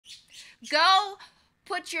Go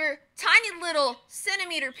put your tiny little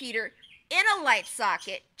centimeter Peter in a light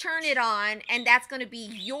socket, turn it on, and that's going to be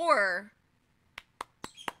your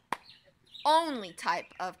only type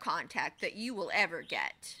of contact that you will ever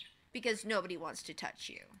get, because nobody wants to touch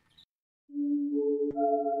you.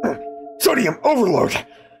 Sodium overload!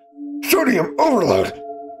 Sodium overload!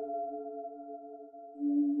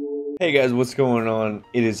 Hey guys, what's going on?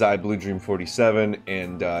 It is I, Blue Dream 47,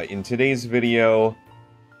 and in today's video,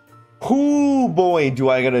 oh boy, do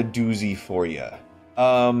I got a doozy for you.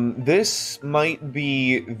 This might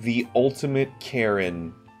be the ultimate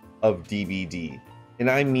Karen of DBD, and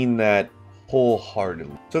I mean that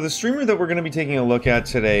wholeheartedly. So the streamer that we're going to be taking a look at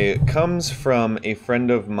today comes from a friend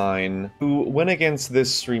of mine who went against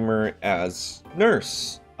this streamer as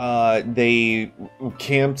Nurse. They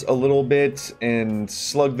camped a little bit and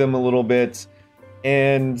slugged them a little bit,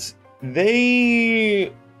 and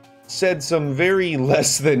they said some very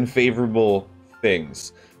less than favorable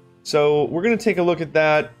things. So we're going to take a look at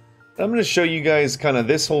that. I'm going to show you guys kind of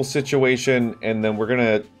this whole situation, and then we're going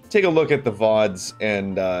to take a look at the VODs,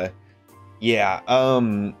 and yeah,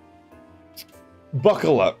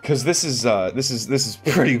 buckle up, because this is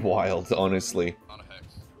pretty wild, honestly.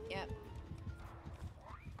 Yep.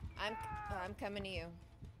 I'm coming to you.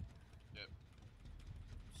 Yep.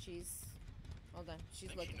 Hold on.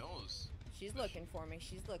 She's looking. She knows. She's looking for me.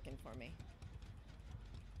 She's looking for me.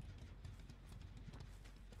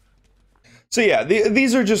 So yeah,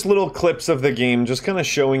 these are just little clips of the game, just kind of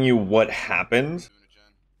showing you what happened.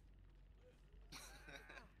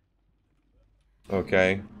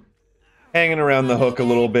 Okay. Hanging around the hook a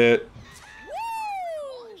little bit.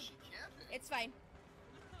 Woo! It's fine.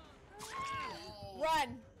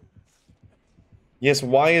 Run. Yes,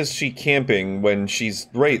 why is she camping when she's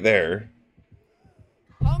right there?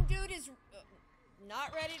 Home dude is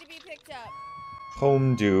not ready to be picked up.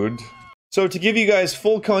 Home dude. So to give you guys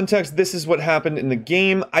full context, this is what happened in the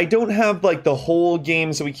game. I don't have like the whole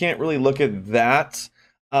game, so we can't really look at that.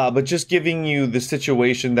 But just giving you the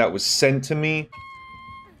situation that was sent to me.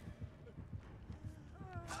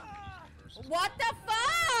 What the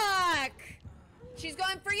fuck? She's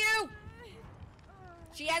going for you.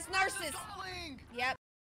 She has nurses. Yep.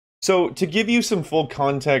 So to give you some full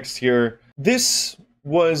context here, this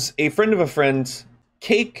was a friend of a friend,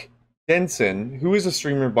 CakeDenson, who is a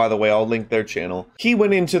streamer, by the way. I'll link their channel. He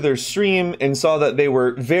went into their stream and saw that they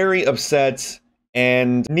were very upset,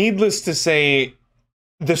 and needless to say,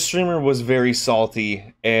 the streamer was very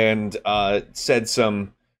salty and said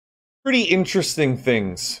some pretty interesting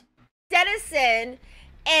things. Denison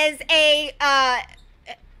is a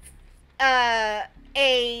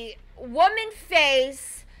woman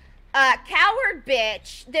face coward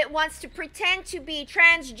bitch that wants to pretend to be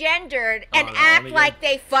transgendered and act like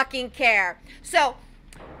they fucking care. So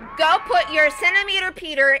go put your centimeter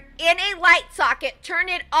Peter in a light socket, turn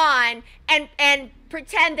it on, and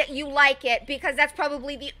pretend that you like it, because that's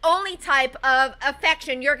probably the only type of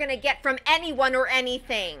affection you're gonna get from anyone or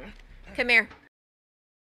anything. Come here.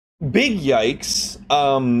 Big yikes.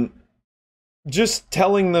 Just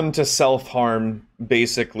telling them to self-harm,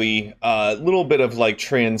 basically. A little bit of like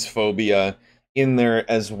transphobia in there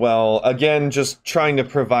as well. Again, just trying to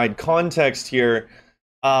provide context here.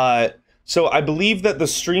 So I believe that the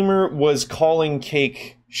streamer was calling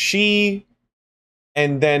Cake she,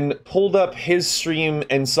 and then pulled up his stream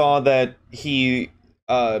and saw that he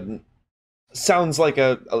sounds like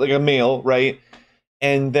a male, right?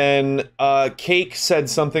 And then Cake said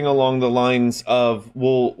something along the lines of,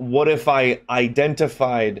 well, what if I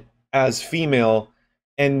identified as female?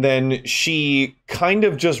 And then she kind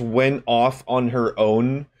of just went off on her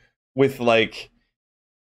own with like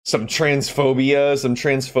some transphobia, some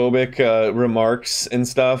transphobic remarks and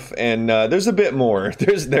stuff. And there's a bit more.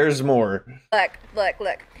 There's more. Look.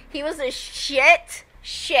 He was a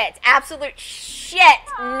absolute shit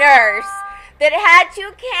nurse that had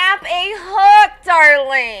to camp a hook,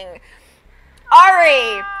 darling.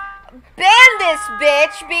 Ari, ban this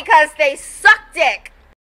bitch because they suck dick.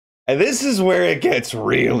 And this is where it gets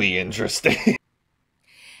really interesting.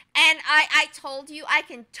 And I told you I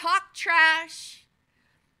can talk trash.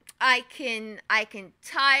 I can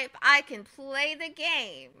type. I can play the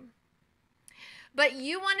game. But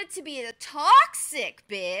you wanted to be a toxic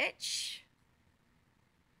bitch.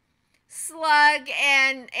 Slug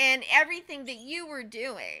and everything that you were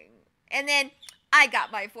doing. And then I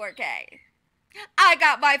got my 4K.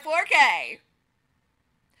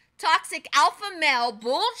 Toxic alpha male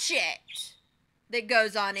bullshit that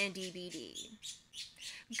goes on in DBD.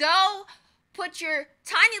 Go put your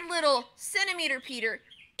tiny little centimeter Peter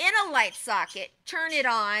in a light socket, turn it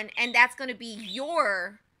on, and that's going to be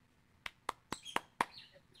your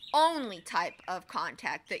only type of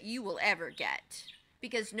contact that you will ever get,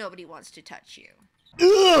 because nobody wants to touch you.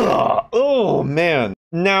 Ugh! Oh man.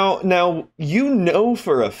 Now, you know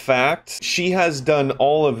for a fact she has done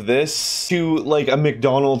all of this to, like, a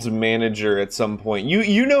McDonald's manager at some point.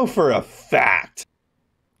 You know for a fact.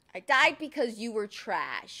 I died because you were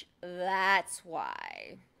trash. That's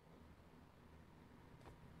why.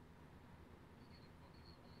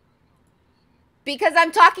 Because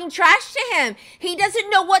I'm talking trash to him. He doesn't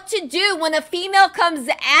know what to do when a female comes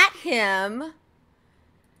at him.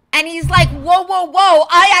 And he's like, whoa, whoa, whoa,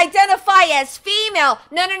 I identify as female.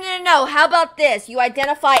 No. How about this? You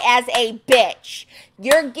identify as a bitch.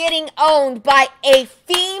 You're getting owned by a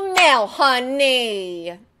female,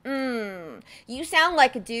 honey. You sound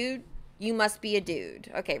like a dude. You must be a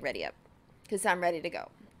dude. Okay, ready up. Because I'm ready to go.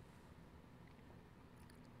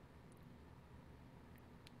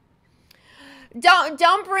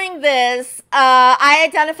 Don't bring this. I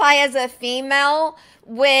identify as a female.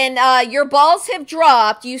 When your balls have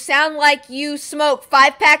dropped, you sound like you smoke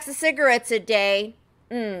 5 packs of cigarettes a day.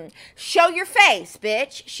 Show your face,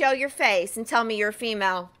 bitch. Show your face and tell me you're a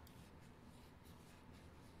female.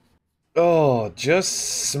 Oh,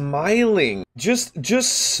 just smiling. Just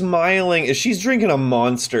smiling. She's drinking a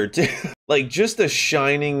Monster, too. Like, just a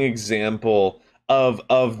shining example of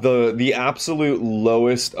the absolute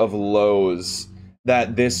lowest of lows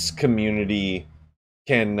that this community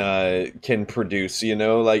can produce, you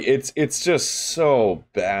know? Like, it's just so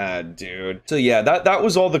bad, dude. So yeah, that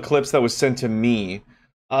was all the clips that was sent to me.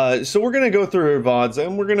 So we're gonna go through her VODs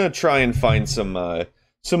and we're gonna try and find some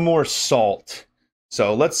more salt.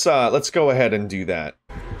 So let's go ahead and do that.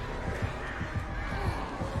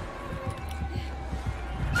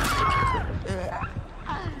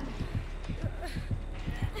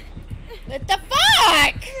 What the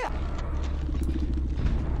fuck?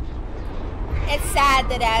 It's sad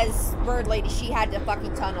that as Bird Lady, she had to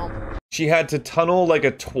fucking tunnel. She had to tunnel like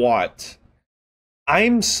a twat.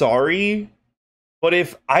 I'm sorry, but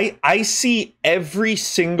if I see every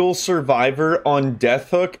single survivor on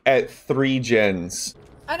Death Hook at 3 gens.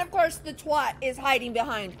 And of course, the twat is hiding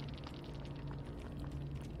behind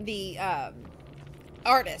the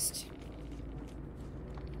artist.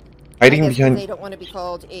 Hiding behind. They don't want to be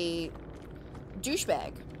called a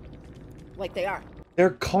douchebag, like they are.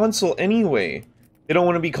 They're console anyway. They don't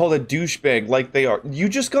want to be called a douchebag like they are. You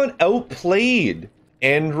just got outplayed.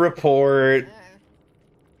 End report.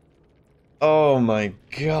 Oh my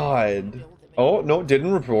god. Oh, no,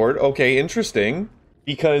 didn't report. Okay, interesting.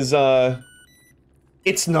 Because,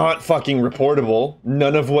 it's not fucking reportable.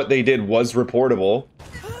 None of what they did was reportable.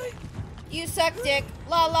 You suck dick.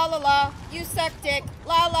 La la la la. You suck dick.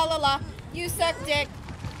 La la la la. You suck dick.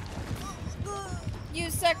 You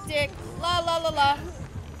suck dick. La la la la.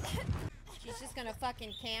 She's just gonna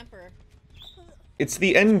fucking camper. It's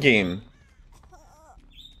the end game.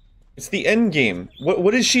 It's the end game.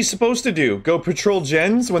 What is she supposed to do? Go patrol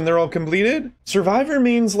gens when they're all completed? Survivor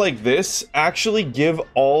mains like this actually give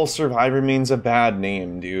all survivor mains a bad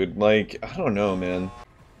name, dude. Like, I don't know, man.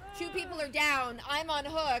 2 people are down. I'm on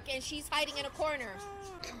hook, and she's hiding in a corner.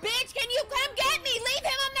 Bitch, can you come get me? Leave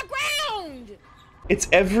him on the ground! It's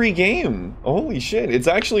every game. Holy shit. It's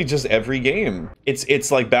actually just every game.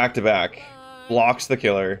 It's like back to back. Blocks the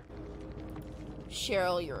killer.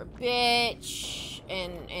 Cheryl, you're a bitch.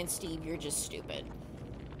 And Steve, you're just stupid.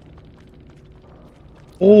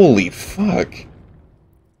 Holy fuck.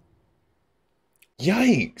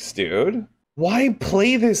 Yikes, dude. Why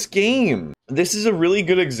play this game? This is a really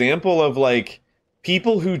good example of, like,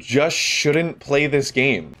 people who just shouldn't play this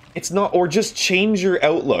game. It's not, or just change your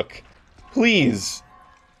outlook. Please.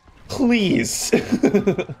 Please.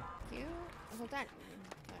 Hold on.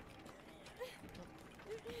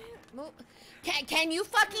 Move. Can you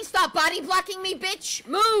fucking stop body blocking me, bitch?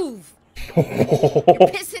 Move! You're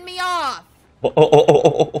pissing me off.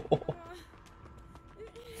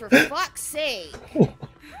 For fuck's sake.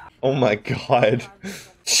 Oh my god.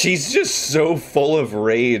 She's just so full of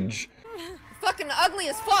rage. Fucking ugly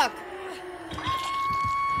as fuck.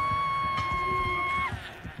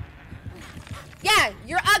 Yeah,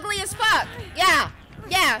 you're ugly as fuck. Yeah.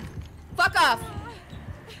 Fuck off.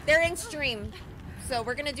 They're in stream. So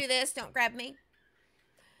we're gonna do this. Don't grab me.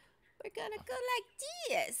 We're gonna go like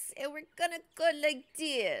this. And we're gonna go like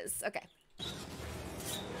this. Okay.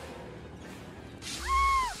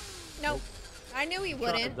 Nope. I knew he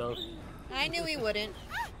wouldn't. I knew he wouldn't.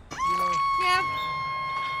 Yeah.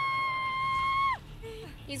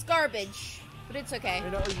 He's garbage. But it's okay.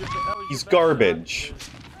 He's garbage.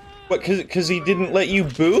 What, cause he didn't let you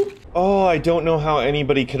boop? Oh, I don't know how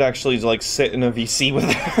anybody could actually, like, sit in a VC with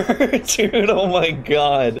her, dude. Oh my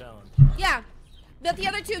god. Yeah, but the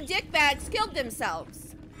other two dickbags killed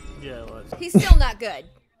themselves. Yeah, it was. He's still not good.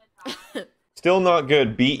 Still not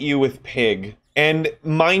good. Beat you with pig. And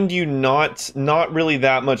mind you, not really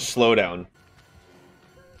that much slowdown.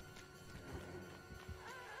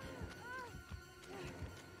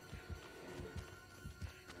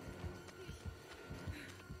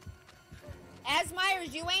 As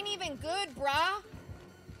Myers, you ain't even good, brah.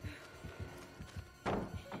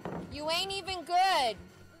 You ain't even good.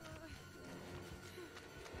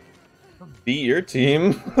 Beat your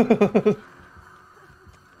team.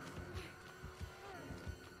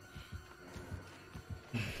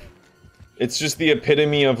 It's just the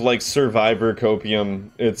epitome of, like, survivor copium.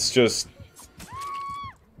 It's just...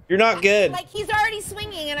 You're not good. Like, he's already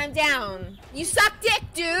swinging and I'm down. You suck dick,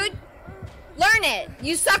 dude. Learn it.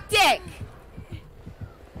 You suck dick.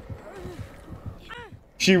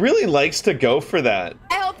 She really likes to go for that.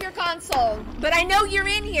 I hope you're console, but I know you're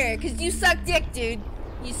in here because you suck dick, dude.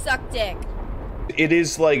 You suck dick. It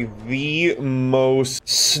is, like, the most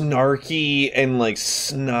snarky and, like,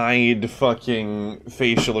 snide fucking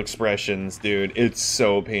facial expressions, dude. It's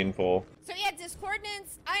so painful. So yeah,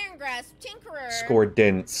 Discordance, Iron Grasp, Tinkerer,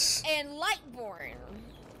 Scordence. and Lightborn.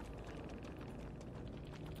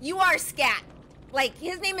 You are Scat. Like,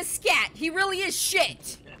 his name is Scat. He really is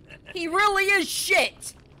shit. He really is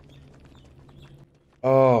shit.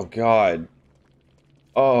 Oh, God.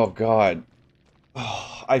 Oh, God.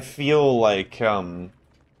 Oh, I feel like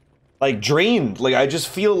drained. Like, I just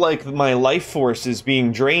feel like my life force is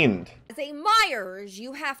being drained. As a Myers,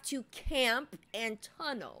 you have to camp and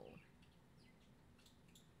tunnel.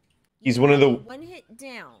 He's one of the... One hit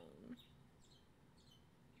down.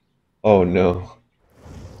 Oh, no.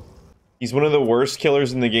 He's one of the worst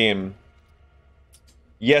killers in the game.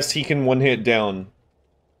 Yes, he can one-hit down.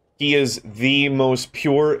 He is the most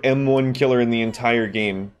pure M1 killer in the entire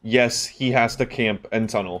game. Yes, he has to camp and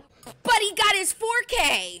tunnel. But he got his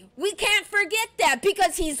 4K! We can't forget that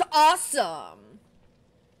because he's awesome!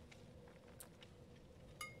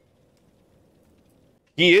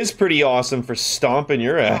 He is pretty awesome for stomping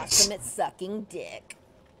your ass. Awesome at sucking dick.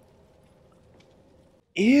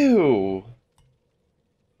 Ew.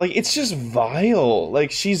 Like, it's just vile.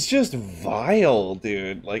 Like, she's just vile,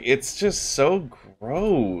 dude. Like, it's just so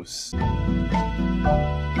gross.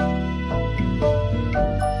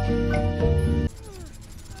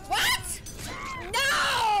 What?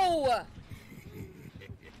 No!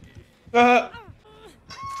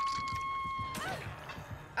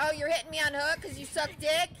 Oh, you're hitting me on hook because you suck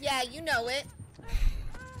dick? Yeah, you know it.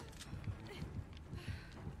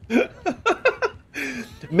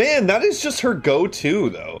 Man, that is just her go-to,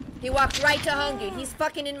 though. He walked right to Hungry. He's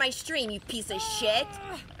fucking in my stream, you piece of shit.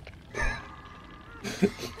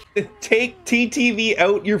 Take TTV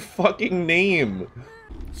out your fucking name.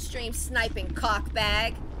 Stream sniping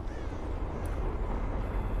cockbag.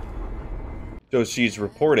 So she's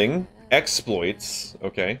reporting exploits,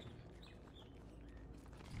 okay.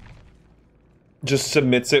 Just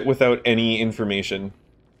submits it without any information.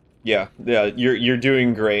 Yeah, you're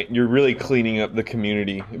doing great. You're really cleaning up the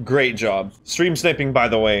community. Great job. Stream sniping, by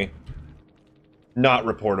the way, not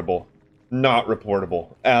reportable. Not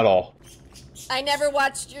reportable at all. I never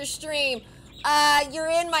watched your stream. You're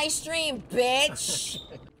in my stream, bitch.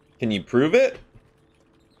 Can you prove it?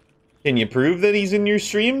 Can you prove that he's in your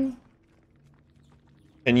stream?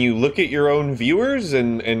 Can you look at your own viewers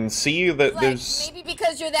and see that like, there's... Maybe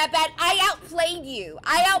because you're that bad. I outplayed you.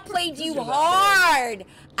 I outplayed you hard.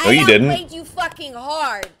 No, you didn't. I outplayed you fucking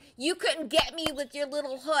hard. You couldn't get me with your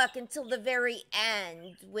little hook until the very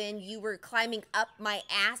end when you were climbing up my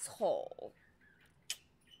asshole.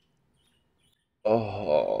 Oh.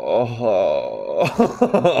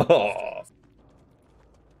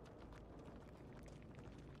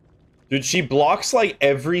 Dude, she blocks, like,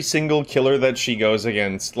 every single killer that she goes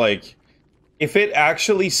against. Like, if it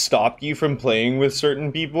actually stopped you from playing with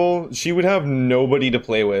certain people, she would have nobody to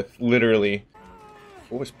play with, literally.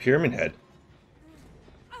 What was Pyramid Head?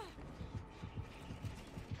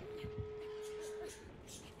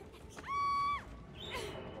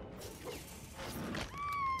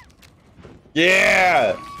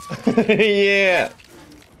 Yeah! Yeah!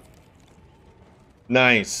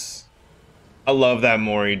 Nice. I love that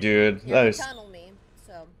Mori, dude. Yeah, that is tunnel me,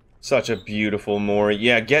 so. such a beautiful Mori.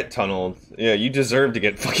 Yeah, get tunneled. Yeah, you deserve to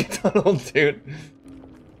get fucking tunneled, dude.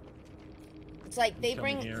 It's like they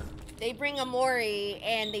bring a Mori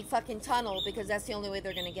and they fucking tunnel because that's the only way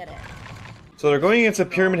they're gonna get it. So they're going against a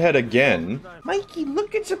Pyramid Head again. Mikey,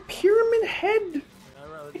 look, it's a Pyramid Head.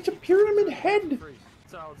 It's a Pyramid Head.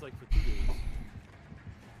 salads like for 2 days.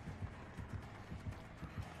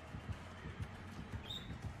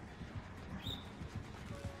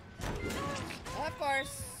 Of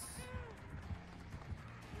course.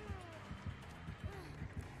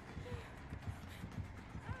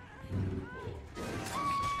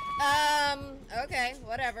 Okay,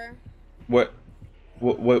 whatever.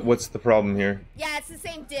 What's the problem here? Yeah, it's the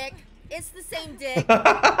same dick. It's the same dick.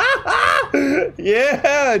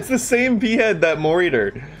 Yeah, it's the same p-head that moried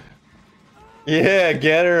her. Yeah,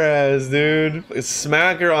 get her ass, dude.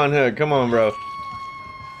 Smack her on hook. Come on, bro.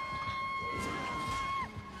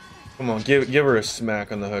 Come on, give her a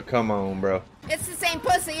smack on the hook. Come on, bro. It's the same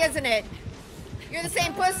pussy, isn't it? You're the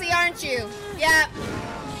same pussy, aren't you? Yeah.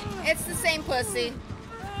 It's the same pussy.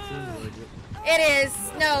 It is.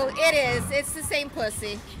 No, it is. It's the same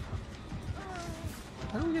pussy.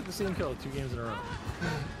 How do we get the same kill 2 games in a row?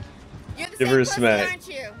 You're the Give same her a pussy, smack. aren't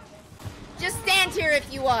you? Just stand here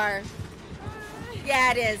if you are.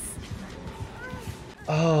 Yeah, it is.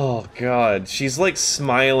 Oh, God. She's, like,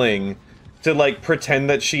 smiling to, like,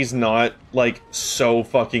 pretend that she's not, like, so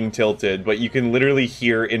fucking tilted, but you can literally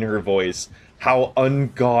hear in her voice how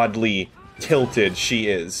ungodly tilted she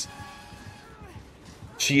is.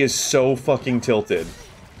 She is so fucking tilted.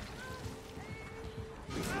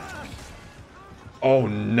 Oh,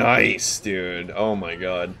 nice, dude. Oh my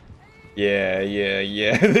god. Yeah.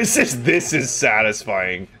 This is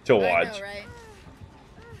satisfying to watch. I know, right?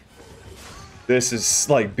 This is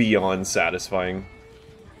like beyond satisfying.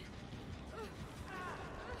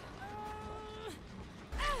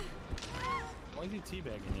 Why is he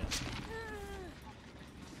teabagging you?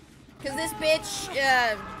 Because this bitch,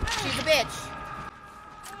 she's a bitch.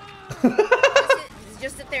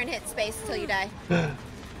 just sit there and hit space until you die.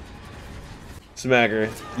 Smack her.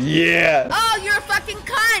 Yeah! Oh, you're a fucking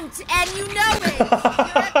cunt, and you know it! You're a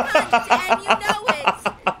cunt, and you know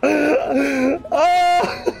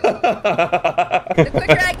it! The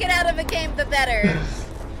quicker I get out of a game, the better.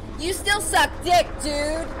 You still suck dick,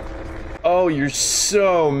 dude! Oh, you're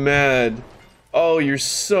so mad. Oh, you're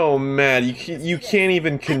so mad. You can't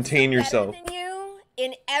even contain yourself. Better than you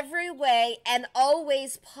in every way and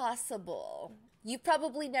always possible. You've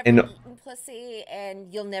probably never eaten pussy,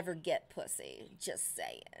 and you'll never get pussy. Just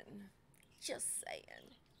saying. Just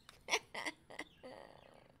saying.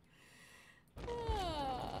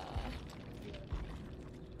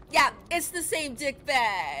 Yeah, it's the same dick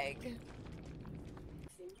bag.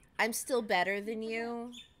 I'm still better than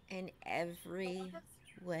you in every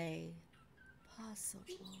way possible.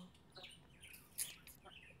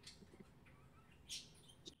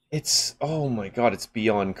 It's, oh my god, it's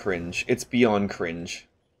beyond cringe. It's beyond cringe.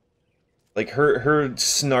 Like, her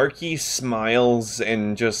snarky smiles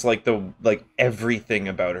and just, like, everything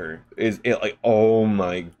about her is, like, oh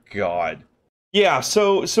my god. Yeah,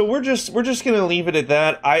 so we're just gonna leave it at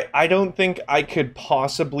that. I don't think I could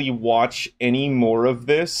possibly watch any more of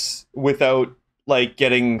this without, like,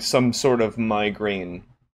 getting some sort of migraine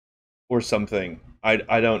or something.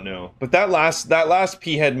 I don't know. But that last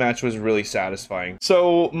P-head match was really satisfying.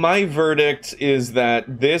 So my verdict is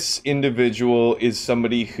that this individual is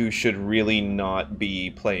somebody who should really not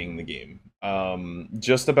be playing the game.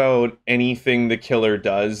 Just about anything the killer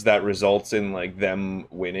does that results in, like, them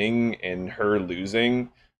winning and her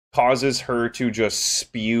losing causes her to just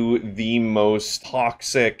spew the most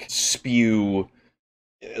toxic spew,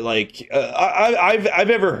 like, I've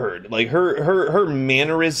ever heard. Like, her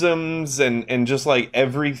mannerisms and just, like,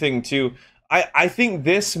 everything too. I think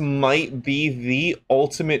this might be the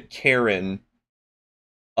ultimate Karen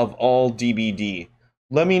of all DBD.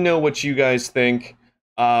 Let me know what you guys think.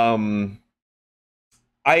 I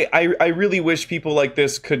really wish people like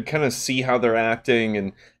this could kind of see how they're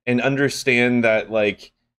acting and understand that,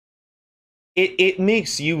 like, it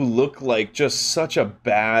makes you look like just such a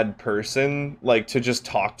bad person, like, to just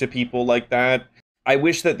talk to people like that. I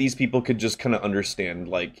wish that these people could just kind of understand,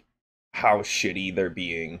 like, how shitty they're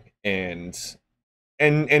being and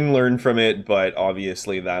learn from it, but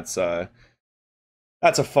obviously that's a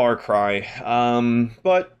far cry.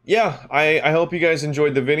 But yeah, I hope you guys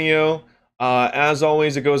enjoyed the video. As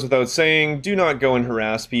always, it goes without saying, do not go and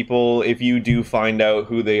harass people. If you do find out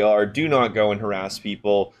who they are, do not go and harass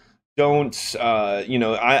people. Don't, you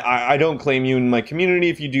know, I don't claim you in my community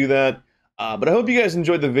if you do that, but I hope you guys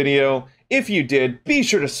enjoyed the video. If you did, be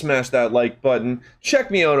sure to smash that like button. Check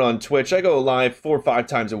me out on Twitch. I go live 4 or 5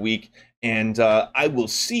 times a week, and I will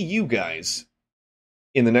see you guys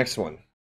in the next one.